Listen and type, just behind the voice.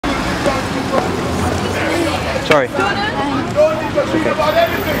Sorry. Don't need to think about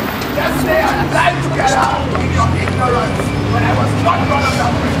anything. Just stay and lie together in your ignorance. When I was not brought up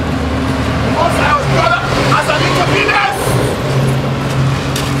that way. Because I was brought up as an inconvenience.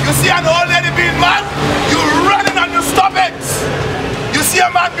 You see an old lady being mad, you run in and you stop it. You see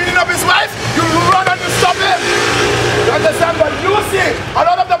a man beating up his wife, you run and you stop it. You understand? But you see, a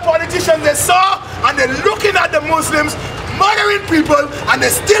lot of the politicians, they saw and they're looking at the Muslims murdering people, and they're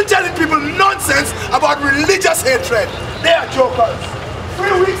still telling people nonsense about religious hatred. They are jokers.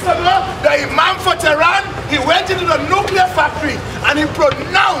 3 weeks ago, the Imam for Tehran, he went into the nuclear factory and he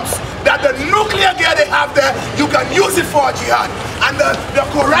pronounced that the nuclear gear they have there, you can use it for jihad. And the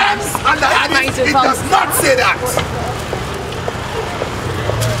Quran and the Hadith, it does not say that.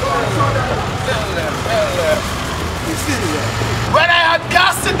 When I had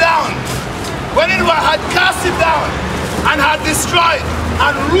cast it down, when I had cast it down and had destroyed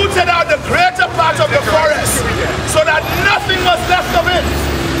and rooted out the greater part of the forest so that nothing was left of it.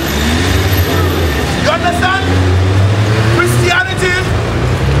 You understand? Christianity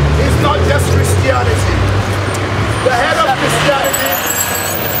is not just Christianity. The head of Christianity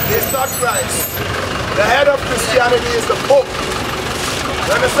is not Christ. The head of Christianity is the Pope.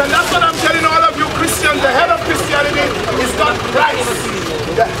 You understand? That's what I'm telling all of you Christians. The head of Christianity is not Christ.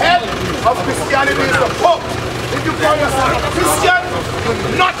 The head of Christianity is the Pope. If you call yourself a Christian,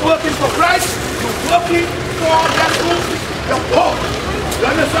 you're not working for Christ, you're working for the Pope.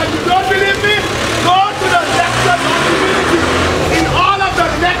 You understand? You don't believe me? Go to the lectures on divinity. In all of the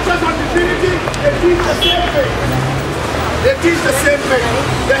lectures on divinity, they teach the same thing. They teach the same thing.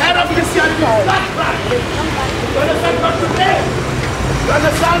 The head of Christianity is not Christ. You understand what today? You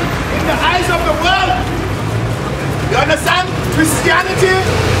understand? In the eyes of the world, you understand? Christianity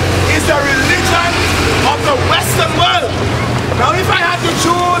is the religion of the Western world. Now if I had to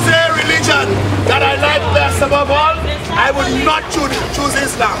choose a religion that I like best above all, I would not choose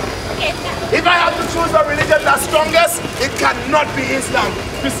Islam. If I had to choose a religion that's strongest, it cannot be Islam.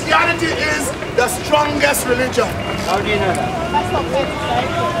 Christianity is the strongest religion. How do you know that?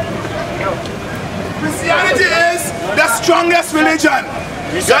 Christianity is the strongest religion.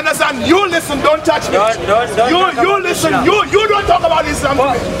 You understand? You listen, don't touch me. You listen, you don't talk about Islam.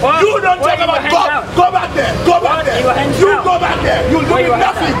 You don't talk about God. Go back there. Go back there. You go back there. You'll do me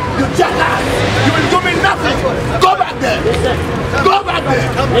nothing. You jackass. You will do me nothing. Go back there. Go back there.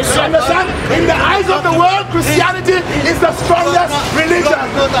 You understand? In the eyes of the world, Christianity is the strongest religion.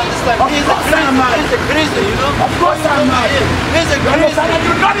 Of course I'm mad. Of course I'm mad.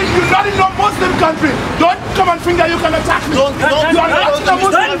 You're not in no Muslim country. Don't come and think that you can attack me. You are not in a Muslim country.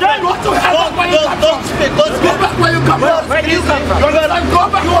 Go to hell where you come from. Go back where you come from. Where do you come from? Go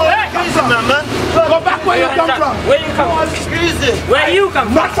back where you come from. Go back where you come from. Where you come from? Where you come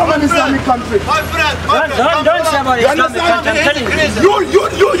from? Not from an Islamic country. Don't say about Islamic country. I'm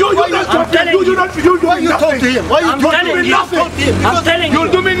telling you. You talk to him. Why you doing nothing? I'm telling you.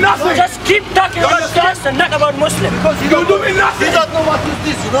 You'll do me nothing. Just keep talking about Christ and not about Muslim. You'll do me nothing. He doesn't know what is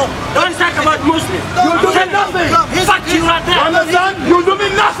this, you know. Don't talk about Muslim. You'll do me nothing. Fuck you right there. Understand? You'll do me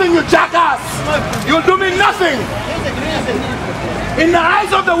nothing, you jackass. You'll do me nothing. In the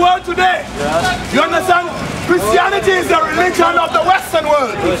eyes of the world today, you understand? Christianity is the religion of the Western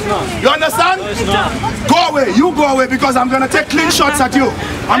world. You understand? Go away. You go away because I'm going to take clean shots at you.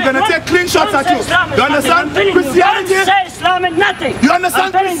 I'm going to take clean shots at you. You understand? Christianity. Islam is nothing. You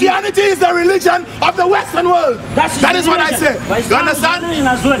understand? Christianity is the religion of the Western world. That is what I say. You understand?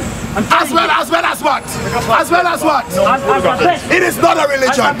 As well as what? As well as what? It is not a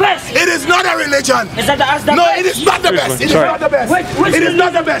religion. It is not a religion. No, it is not the best. It is not the best. It is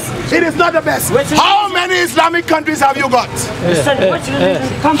not the best. It is not the best. How many Islamic countries have you got?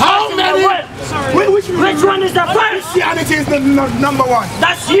 How many? Which one is the first? Christianity is the number one.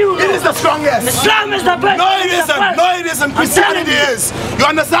 That's you. It is the strongest. Islam is the best. No, it isn't. No, it isn't. Christianity is. You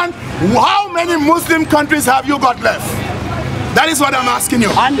understand? How many Muslim countries have you got left? That is what I'm asking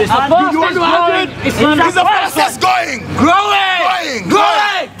you. And you want to argue it? Is the process going? Growing.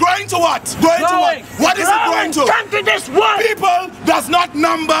 Growing to what? Growing to what? What is it growing to? Come to this one. People does not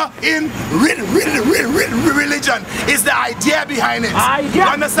number in religion. It's the idea behind it. You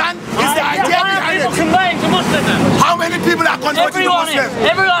understand? It's the idea behind it. How many people are converting to Muslim?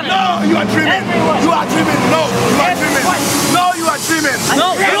 Everyone. No, you are dreaming. You are dreaming. No, you are dreaming. No, you are dreaming.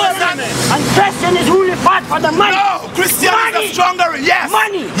 No, you understand? And Christian is who fight for the money. No, Christian is the stronger. Yes.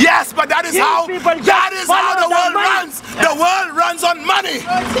 Money. Yes, but that is how the world runs. The world runs on money.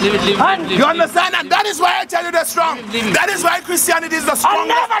 money. And You understand? And that is why I tell you they're strong. That is why Christianity is the I'll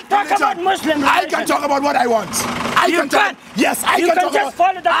strongest never talk religion. about Muslim I religion. can talk about what I want. I You can talk. can. Yes, I You can can talk just about.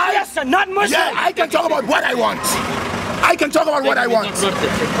 follow the Christian, not Muslim. Yeah, I can talk about what I want. I can talk about what I want.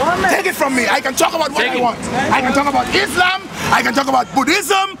 Take it from me. I can talk about what I want. I can talk about Islam. I can talk about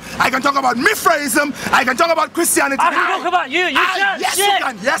Buddhism. I can talk about Mithraism. I can talk about Christianity. I can talk about you. You chat Yes, shit. you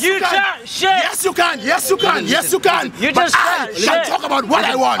can. Yes, you can. chat shit. Yes, you can. Yes, you can. Yes, you can. You But just I chat can shit. talk about what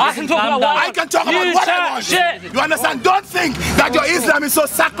I want. I can talk about what I can talk about you what I chat want. shit. You understand? Don't think that your Islam is so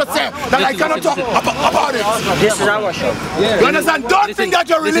sacrosanct that I cannot talk about it. This is our show. You understand? Don't think that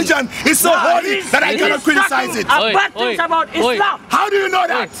your religion is so holy that I cannot criticize it. Bad things about Islam. How do you know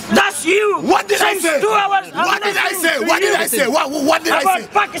that? That's you. What did I Since say? 2 hours. What did I say? What did I say? What did I say?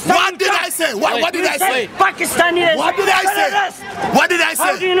 What did I say? What did I say? Pakistani. What did I say? What did I say?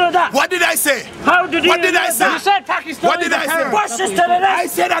 How do you know that? What did I say? How did you What did know I that? say? You said Pakistan. What did I say? Bush is terrorist. I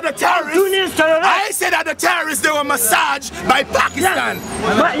said that the terrorists. I said that the terrorists, they were massaged by Pakistan.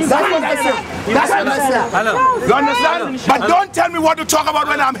 But That's what I said. That's what I said. You understand? But don't tell me what to talk about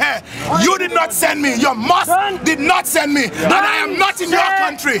when I'm here. You did not send me. Your mosque did not send me. And I am not in your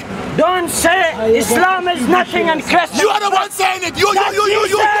country. Don't say Islam is nothing and Christian. You are the one saying it. You're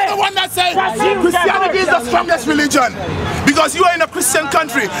the one that's saying Christianity is the strongest religion. Because you are in a Christian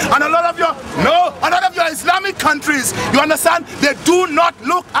country. And a lot of your Islamic countries, you understand, they do not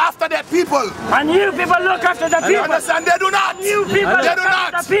look after their people. And you people look after the people. You understand? They do not. You people They look do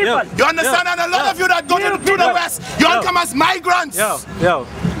not. not. The people. You understand? And a lot of you that go to the West, you all come as migrants.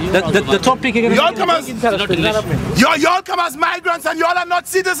 The topic again. You all come as migrants and you all are not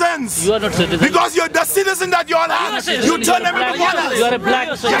citizens. You are not citizens. Because you're the citizen that you all have. You turn them into foreigners. You are a black.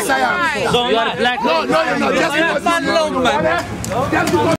 Yes, I am. So you are a black. No, you're not. Just because